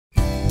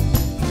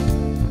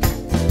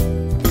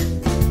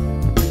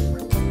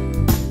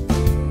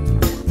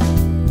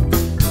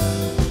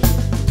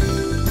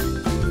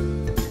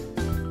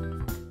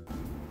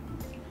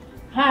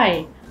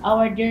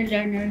Our dear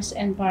learners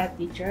and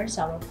para-teachers,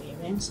 our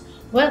parents,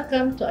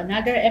 welcome to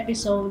another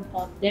episode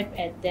of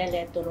DepEd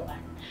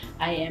tele-turuan.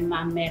 I am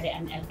Ma'am Mary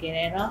Ann El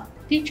Guerrero,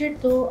 Teacher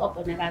 2 of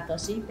Honorato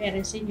C.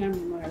 Perez Senior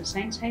Memorial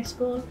Science High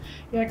School,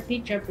 your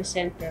teacher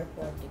presenter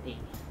for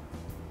today.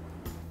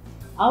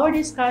 Our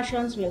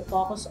discussions will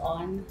focus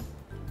on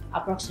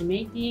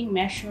approximating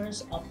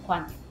measures of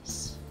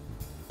quantities.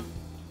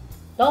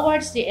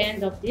 Towards the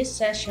end of this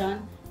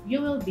session,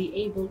 you will be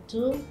able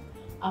to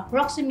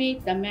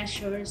approximate the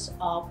measures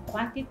of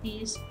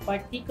quantities,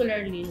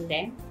 particularly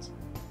length,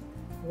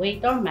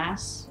 weight or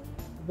mass,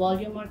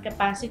 volume or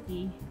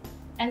capacity,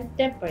 and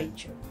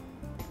temperature.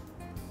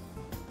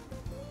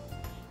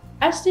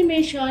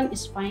 Estimation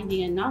is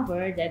finding a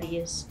number that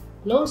is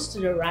close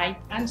to the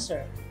right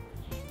answer.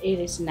 It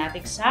is not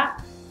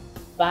exact,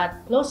 but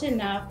close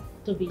enough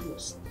to be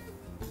used.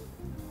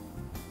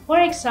 For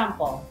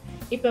example,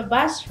 if a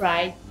bus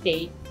ride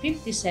takes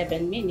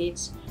 57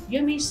 minutes,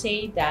 you may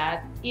say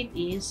that it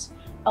is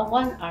a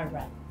 1-hour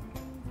ride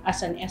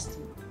as an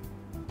estimate.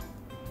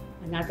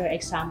 Another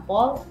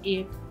example,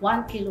 if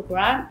 1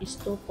 kilogram is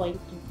 2.2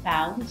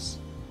 pounds,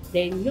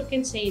 then you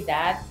can say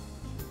that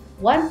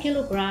 1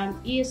 kilogram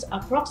is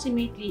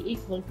approximately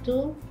equal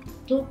to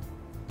 2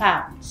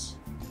 pounds.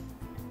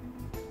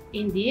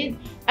 Indeed,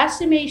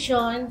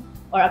 estimation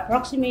or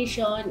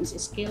approximation is a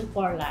skill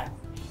for life.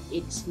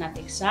 It's not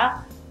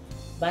exact,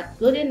 but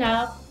good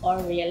enough or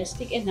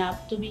realistic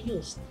enough to be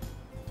used.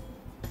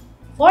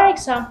 For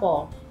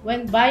example,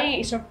 when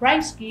buying a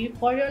surprise gift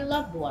for your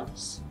loved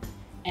ones,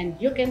 and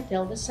you can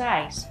tell the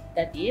size,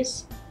 that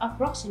is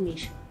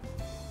approximation.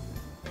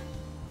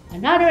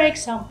 Another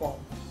example,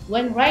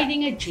 when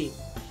riding a jeep,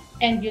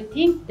 and you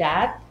think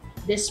that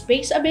the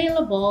space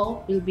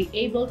available will be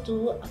able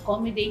to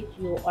accommodate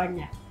you or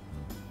not.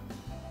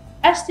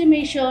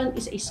 Estimation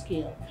is a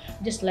skill.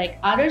 Just like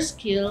other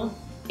skill,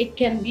 it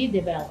can be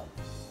developed.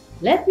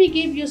 Let me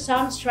give you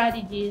some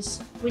strategies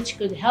which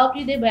could help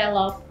you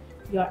develop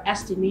your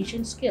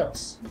estimation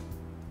skills.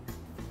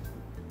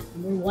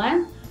 Number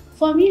 1,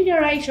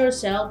 familiarize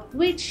yourself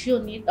which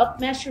unit of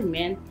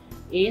measurement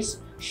is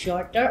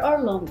shorter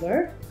or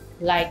longer,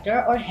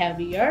 lighter or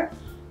heavier,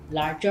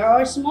 larger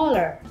or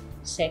smaller.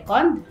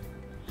 Second,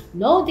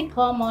 know the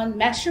common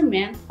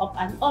measurement of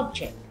an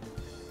object.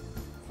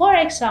 For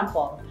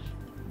example,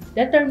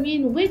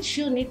 determine which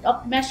unit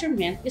of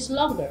measurement is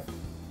longer: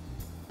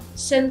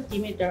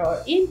 centimeter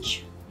or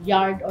inch,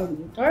 yard or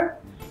meter,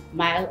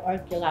 mile or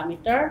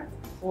kilometer,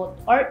 foot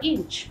or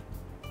inch.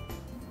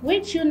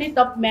 Which unit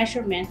of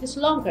measurement is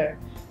longer,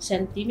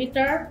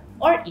 centimeter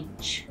or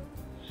inch?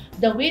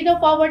 The width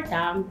of our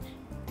thumb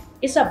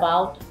is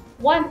about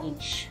 1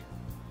 inch,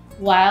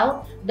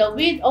 while the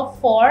width of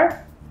 4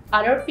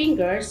 other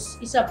fingers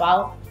is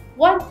about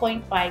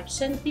 1.5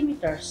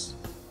 centimeters.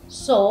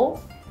 So,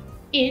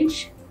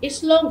 inch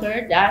is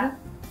longer than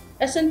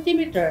a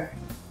centimeter.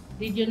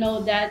 Did you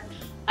know that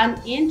an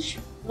inch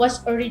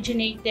was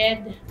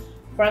originated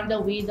from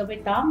the width of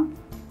a thumb?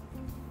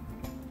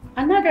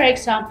 Another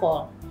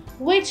example,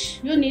 which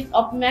unit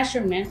of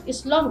measurement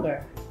is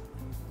longer,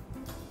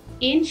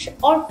 inch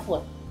or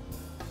foot?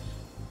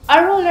 A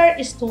ruler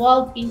is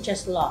 12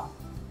 inches long,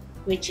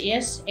 which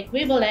is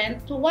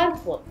equivalent to 1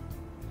 foot.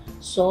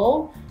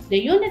 So, the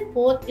unit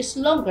foot is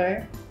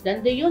longer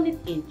than the unit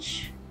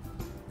inch.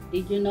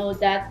 Did you know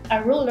that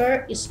a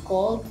ruler is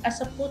called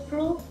as a foot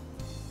rule?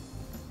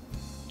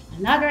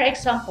 Another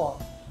example,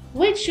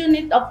 which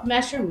unit of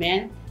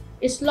measurement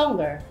is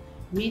longer,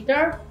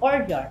 meter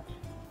or yard?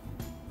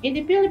 In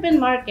the Philippine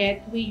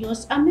market, we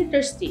use a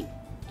meter stick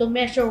to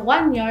measure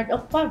 1 yard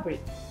of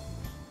fabric.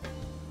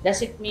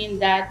 Does it mean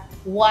that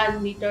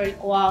 1 meter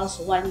equals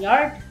 1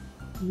 yard?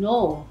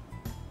 No.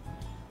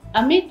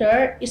 A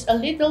meter is a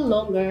little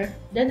longer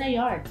than a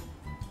yard.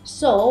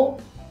 So,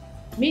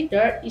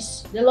 meter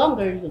is the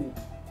longer unit.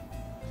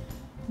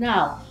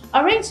 Now,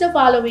 arrange the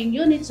following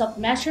units of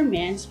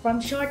measurements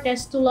from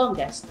shortest to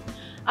longest.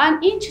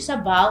 An inch is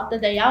about the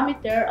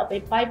diameter of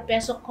a 5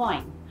 peso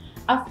coin.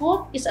 A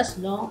foot is as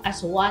long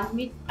as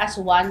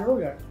one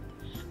ruler.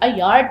 A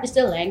yard is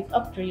the length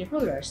of 3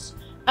 rulers.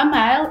 A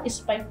mile is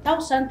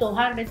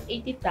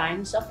 5,280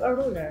 times of a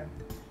ruler.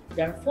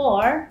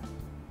 Therefore,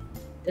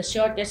 the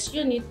shortest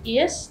unit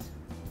is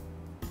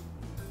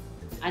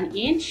an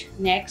inch,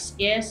 next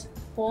is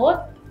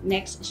foot,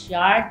 next is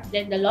yard,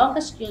 then the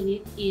longest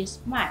unit is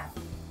mile.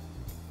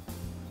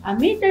 A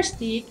meter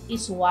stick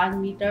is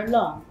 1 meter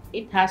long.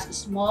 It has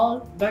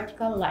small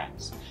vertical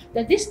lines.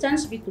 The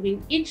distance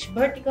between each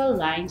vertical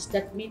lines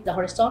that meet the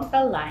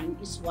horizontal line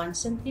is 1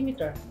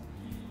 centimeter.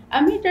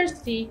 A meter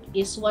stick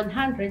is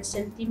 100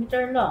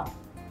 centimeter long.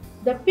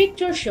 The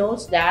picture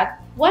shows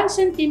that 1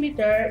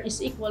 centimeter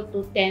is equal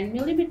to 10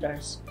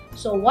 millimeters.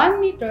 So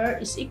 1 meter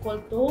is equal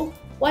to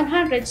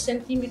 100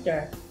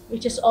 centimeter,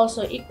 which is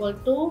also equal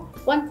to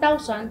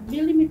 1,000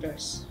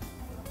 millimeters.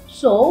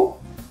 So,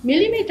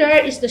 millimeter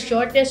is the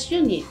shortest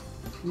unit.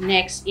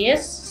 Next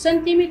is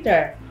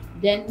centimeter,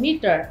 then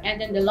meter, and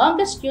then the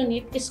longest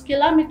unit is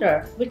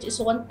kilometer, which is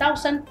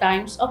 1,000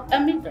 times of a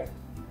meter.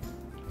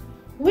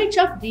 Which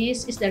of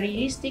these is the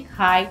realistic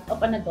height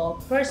of an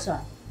adult person?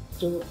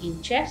 2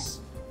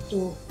 inches,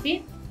 2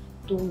 feet,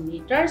 2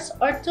 meters,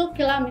 or 2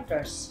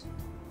 kilometers?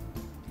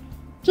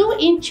 2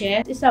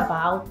 inches is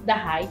about the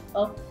height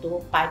of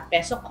 2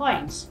 5-peso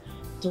coins.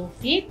 2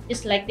 feet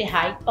is like the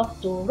height of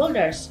 2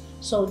 rulers,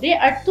 so they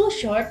are too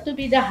short to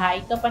be the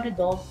height of an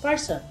adult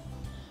person.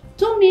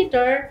 2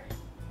 meter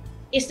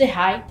is the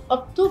height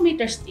of 2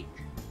 meter stick.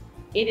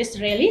 It is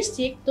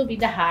realistic to be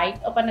the height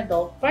of an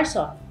adult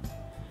person.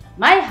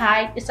 My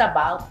height is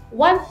about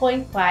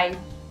 1.5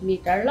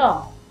 meter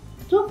long.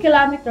 2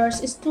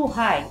 kilometers is too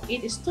high.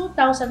 It is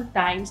 2,000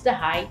 times the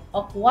height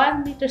of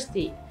 1 meter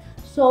stick.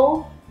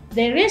 So,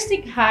 the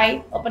realistic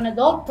height of an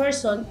adult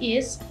person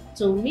is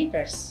 2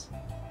 meters.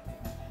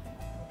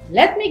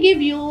 Let me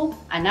give you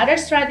another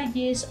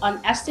strategies on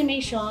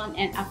estimation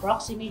and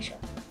approximation.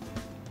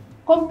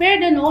 Compare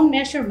the known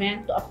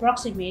measurement to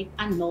approximate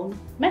unknown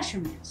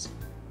measurements.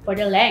 For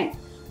the length,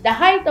 the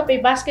height of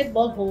a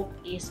basketball hoop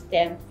is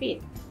 10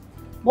 feet.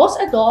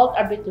 Most adults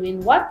are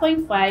between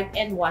 1.5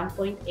 and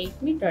 1.8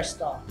 meters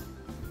tall.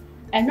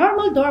 A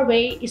normal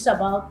doorway is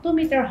about 2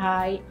 meter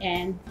high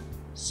and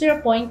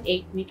 0.8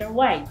 meter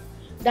wide.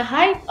 The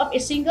height of a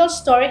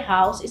single-story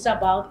house is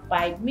about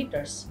 5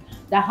 meters.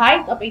 The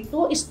height of a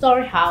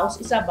 2-story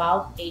house is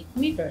about 8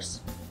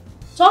 meters.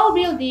 Tall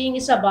building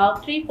is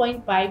about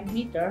 3.5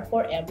 meters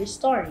for every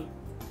story.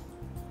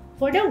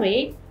 For the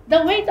weight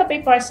of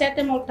a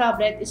paracetamol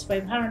tablet is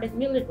 500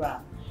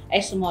 milligrams. A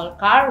small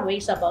car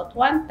weighs about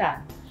 1 ton.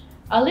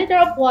 A liter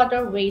of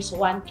water weighs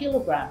 1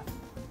 kilogram.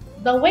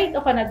 The weight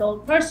of an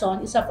adult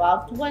person is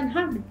about 100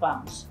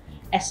 pounds.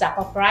 A sack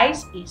of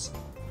rice is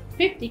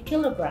 50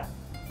 kilograms.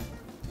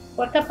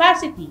 For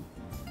capacity,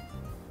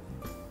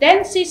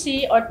 10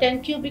 cc or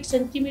 10 cubic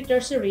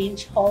centimeter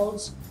syringe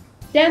holds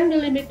 10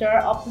 millimeter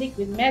of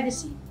liquid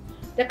medicine.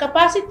 The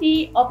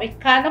capacity of a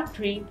can of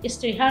drink is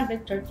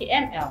 330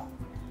 ml.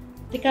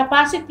 The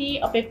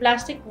capacity of a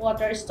plastic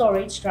water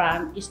storage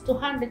drum is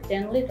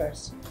 210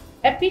 liters.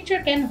 A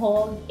pitcher can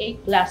hold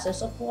 8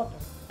 glasses of water.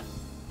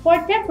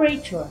 For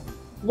temperature,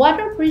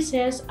 water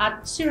freezes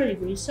at 0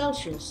 degrees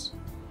Celsius.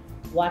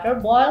 Water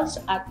boils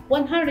at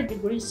 100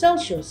 degrees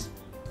Celsius.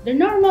 The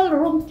normal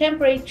room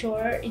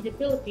temperature in the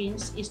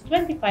Philippines is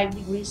 25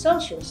 degrees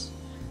Celsius.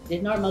 The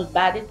normal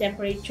body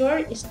temperature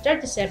is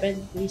 37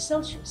 degrees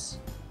Celsius.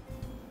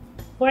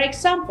 For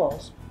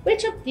examples,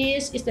 which of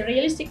these is the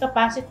realistic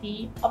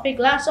capacity of a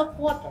glass of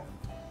water?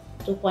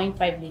 2.5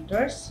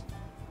 liters,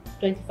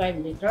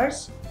 25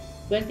 liters,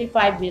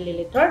 25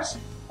 milliliters,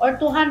 or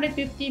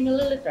 250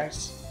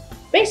 milliliters?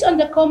 Based on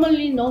the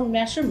commonly known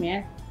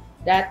measurement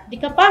that the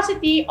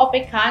capacity of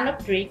a can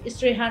of drink is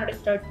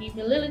 330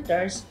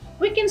 milliliters,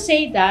 we can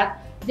say that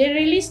the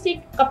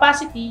realistic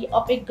capacity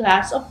of a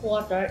glass of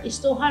water is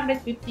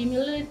 250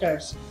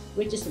 milliliters,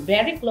 which is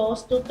very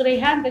close to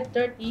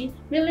 330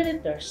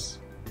 milliliters.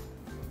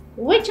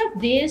 Which of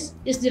these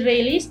is the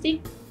realistic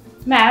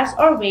mass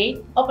or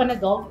weight of an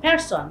adult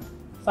person?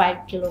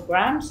 5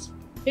 kilograms,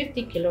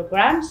 50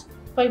 kilograms,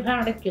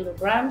 500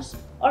 kilograms,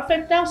 or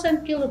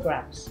 5,000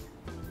 kilograms?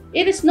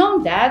 It is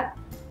known that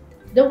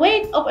the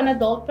weight of an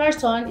adult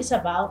person is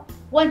about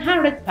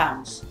 100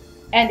 pounds.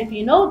 And if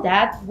you know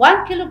that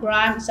 1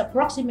 kilogram is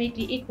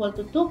approximately equal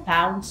to 2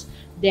 pounds,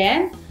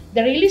 then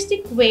the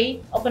realistic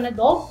weight of an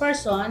adult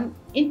person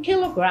in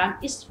kilogram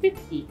is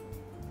 50.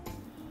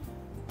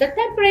 The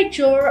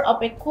temperature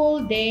of a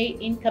cool day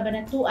in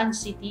Cabanatuan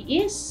City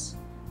is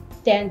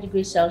 10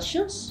 degrees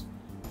Celsius,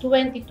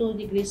 22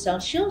 degrees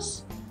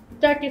Celsius,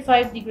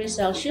 35 degrees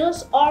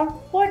Celsius, or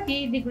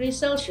 40 degrees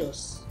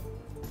Celsius.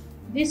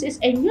 This is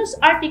a news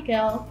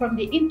article from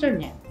the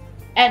internet,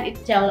 and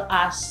it tells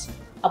us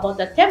about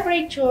the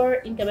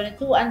temperature in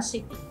Cabanatuan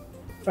City.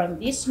 From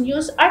this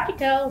news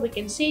article, we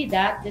can see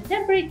that the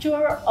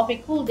temperature of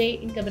a cool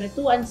day in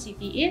Cabanatuan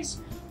City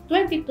is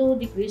 22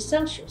 degrees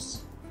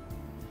Celsius.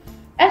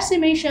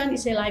 Estimation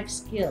is a life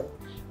skill.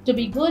 To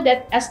be good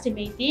at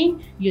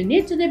estimating, you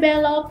need to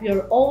develop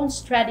your own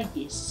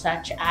strategies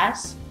such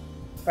as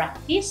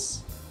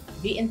practice,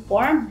 be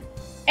informed,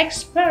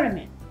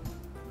 experiment.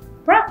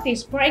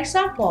 Practice, for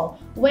example,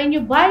 when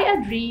you buy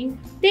a drink,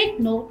 take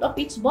note of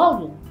its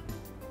volume.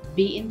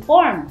 Be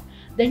informed.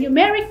 The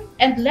numeric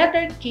and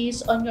letter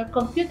keys on your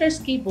computer's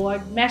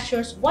keyboard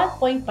measures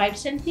 1.5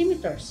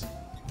 centimeters,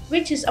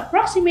 which is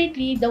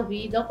approximately the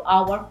width of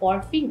our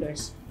 4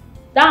 fingers,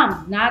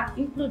 thumb not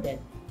included.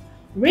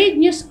 Read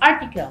news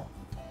article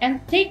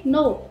and take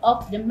note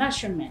of the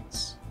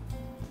measurements.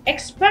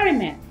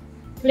 Experiment.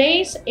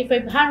 Place a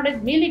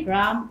 500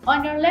 milligram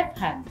on your left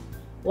hand,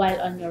 while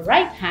on your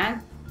right hand,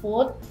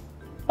 put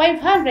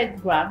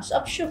 500 grams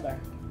of sugar.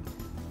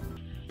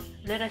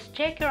 Let us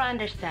check your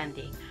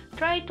understanding.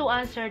 Try to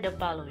answer the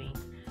following.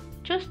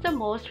 Choose the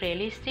most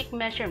realistic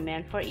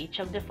measurement for each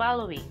of the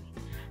following.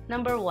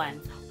 Number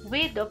 1.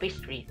 Width of a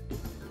street.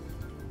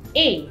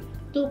 A.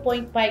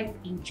 2.5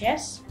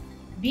 inches.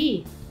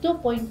 B.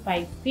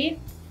 2.5 feet.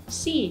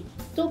 C.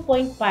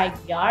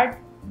 2.5 yard.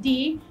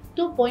 D.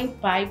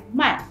 2.5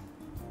 mile.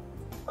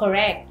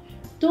 Correct.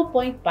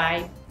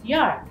 2.5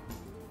 yard.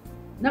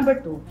 Number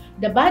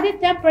 2, the body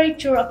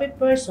temperature of a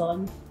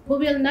person who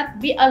will not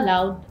be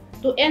allowed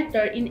to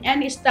enter in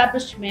any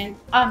establishment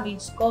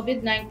amidst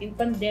COVID-19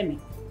 pandemic.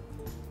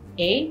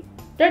 A.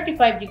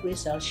 35 degrees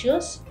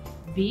Celsius.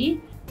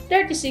 B.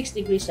 36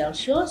 degrees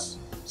Celsius.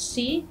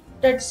 C.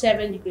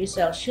 37 degrees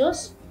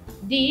Celsius.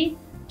 D.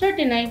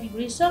 39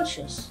 degrees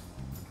Celsius.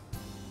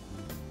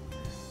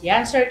 The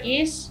answer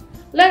is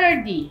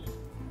letter D,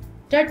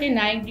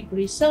 39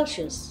 degrees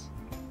Celsius.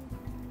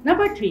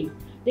 Number 3,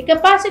 the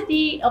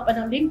capacity of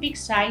an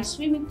Olympic-sized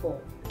swimming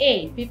pool.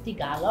 A. 50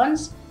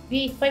 gallons.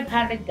 B.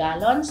 500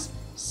 gallons.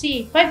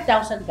 C.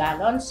 5,000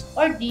 gallons.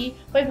 Or D.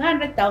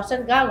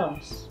 500,000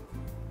 gallons.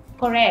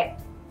 Correct.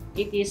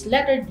 It is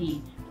letter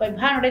D,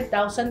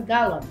 500,000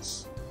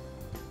 gallons.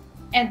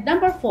 And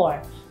number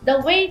 4, the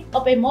weight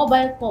of a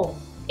mobile phone.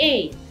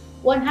 A.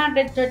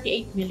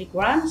 138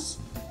 milligrams.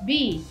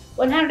 B.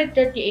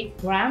 138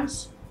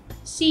 grams.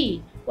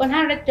 C.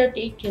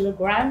 138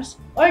 kilograms.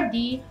 Or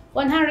D.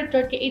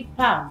 138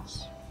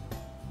 pounds.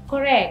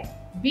 Correct.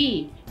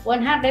 B.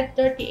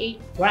 138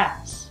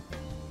 grams.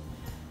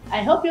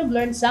 I hope you've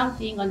learned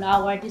something on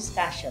our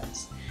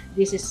discussions.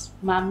 This is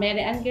Ma'am Mary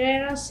Ann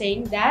Guerrero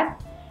saying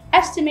that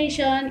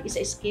estimation is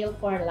a skill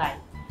for life.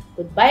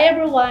 Goodbye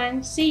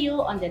everyone. See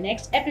you on the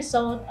next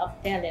episode of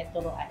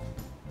Tele-turuan.